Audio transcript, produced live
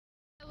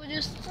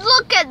Just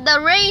look at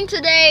the rain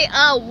today.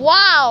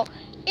 Wow,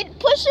 it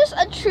pushes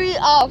a tree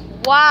off.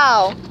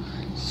 Wow.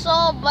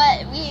 So,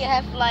 but we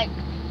have like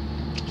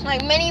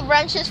many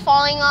branches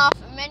falling off,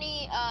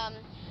 many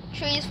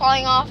trees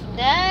falling off.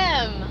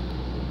 Damn.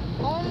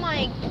 Oh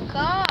my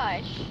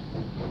gosh.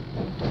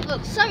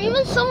 Look,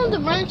 even some of the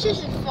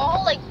branches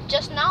fall like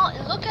just now.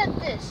 Look at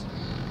this.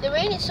 The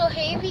rain is so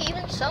heavy,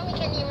 even some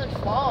can't even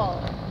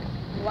fall.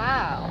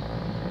 Wow.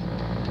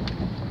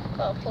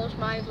 Gotta post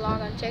my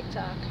vlog on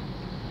TikTok.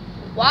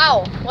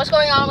 Wow. What's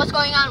going on? What's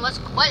going on?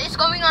 What is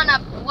going on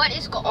up? What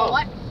is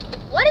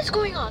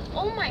going on?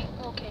 Oh my.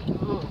 Okay.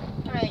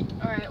 Alright.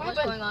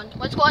 What's going on?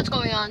 What's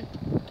going on?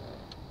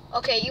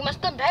 Okay, you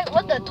must turn back.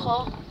 What the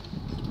tall?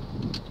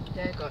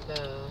 There got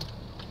the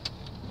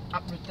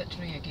uprooted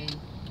tree again.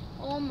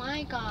 Oh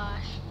my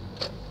gosh.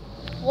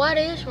 What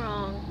is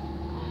wrong?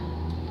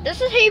 This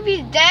is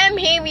damn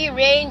heavy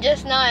rain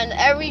just now, and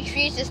every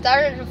tree just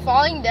started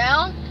falling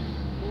down.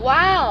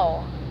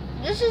 Wow.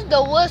 This is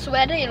the worst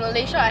weather in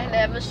Malaysia I have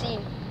ever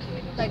seen.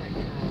 Like,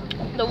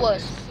 the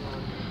worst.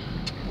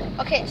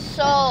 Okay,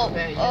 so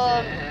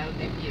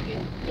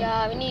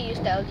yeah, we need to use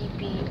the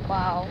LDP.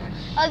 Wow.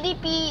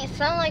 LDP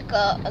sounds like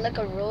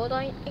a road,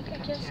 I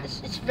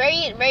guess. It's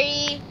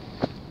very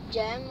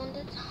jam on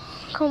it.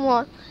 Come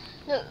on.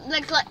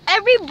 Like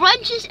every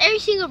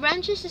single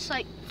branches is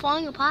like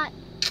falling apart.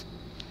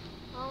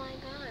 Oh my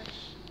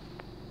gosh.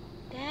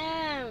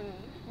 Damn.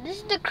 This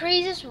is the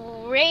craziest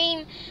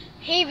rain,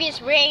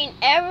 heaviest rain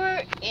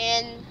ever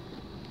in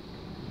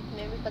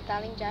maybe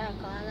Petaling Jaya or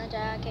Kelana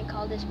Jaya. I can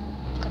call this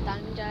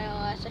Petaling Jaya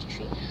or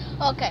SS3.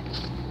 Okay.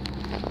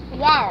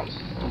 Wow.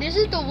 This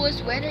is the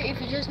worst weather.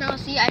 If you just now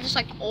see, I just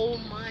like, oh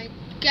my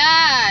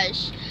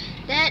gosh.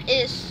 That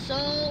is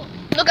so.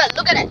 Look at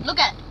it.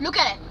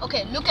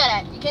 Okay, look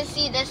at it. You can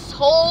see this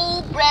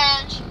whole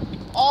branch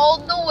all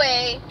the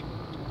way.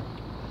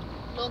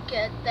 Look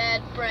at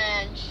that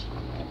branch.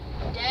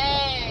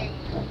 Dang.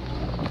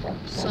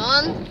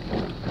 Son.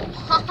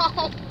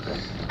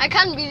 I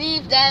can't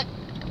believe that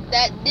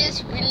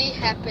this really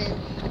happened.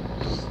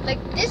 Like,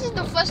 this is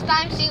the first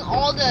time seeing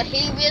all the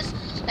heaviest,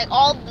 like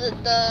all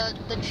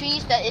the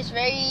trees that is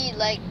very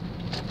like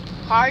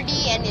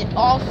hardy and it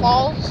all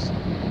falls.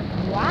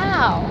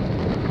 Wow.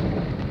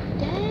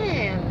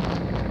 Damn.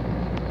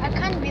 I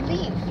can't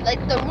believe.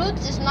 Like, the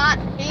roots is not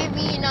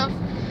heavy enough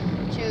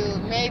to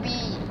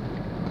maybe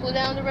pull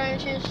down the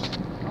branches.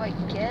 Oh, I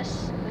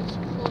guess. Let's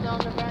pull down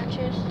the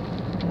branches.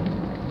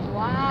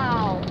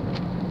 Wow.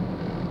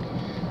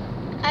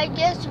 I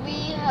guess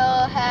we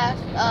have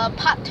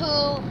part 2.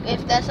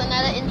 If there's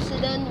another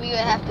incident, we will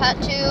have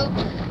part 2.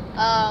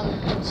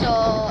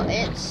 So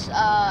it's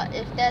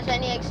if there's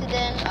any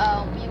accident,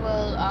 we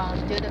will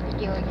do the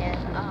video again.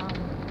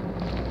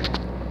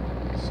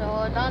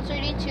 So that's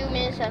already 2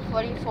 minutes and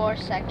 44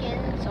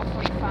 seconds or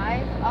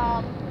 45.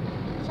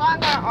 So I'm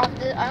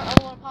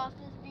gonna pause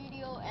this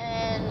video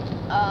and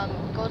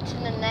go to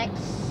the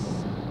next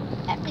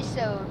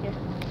episode.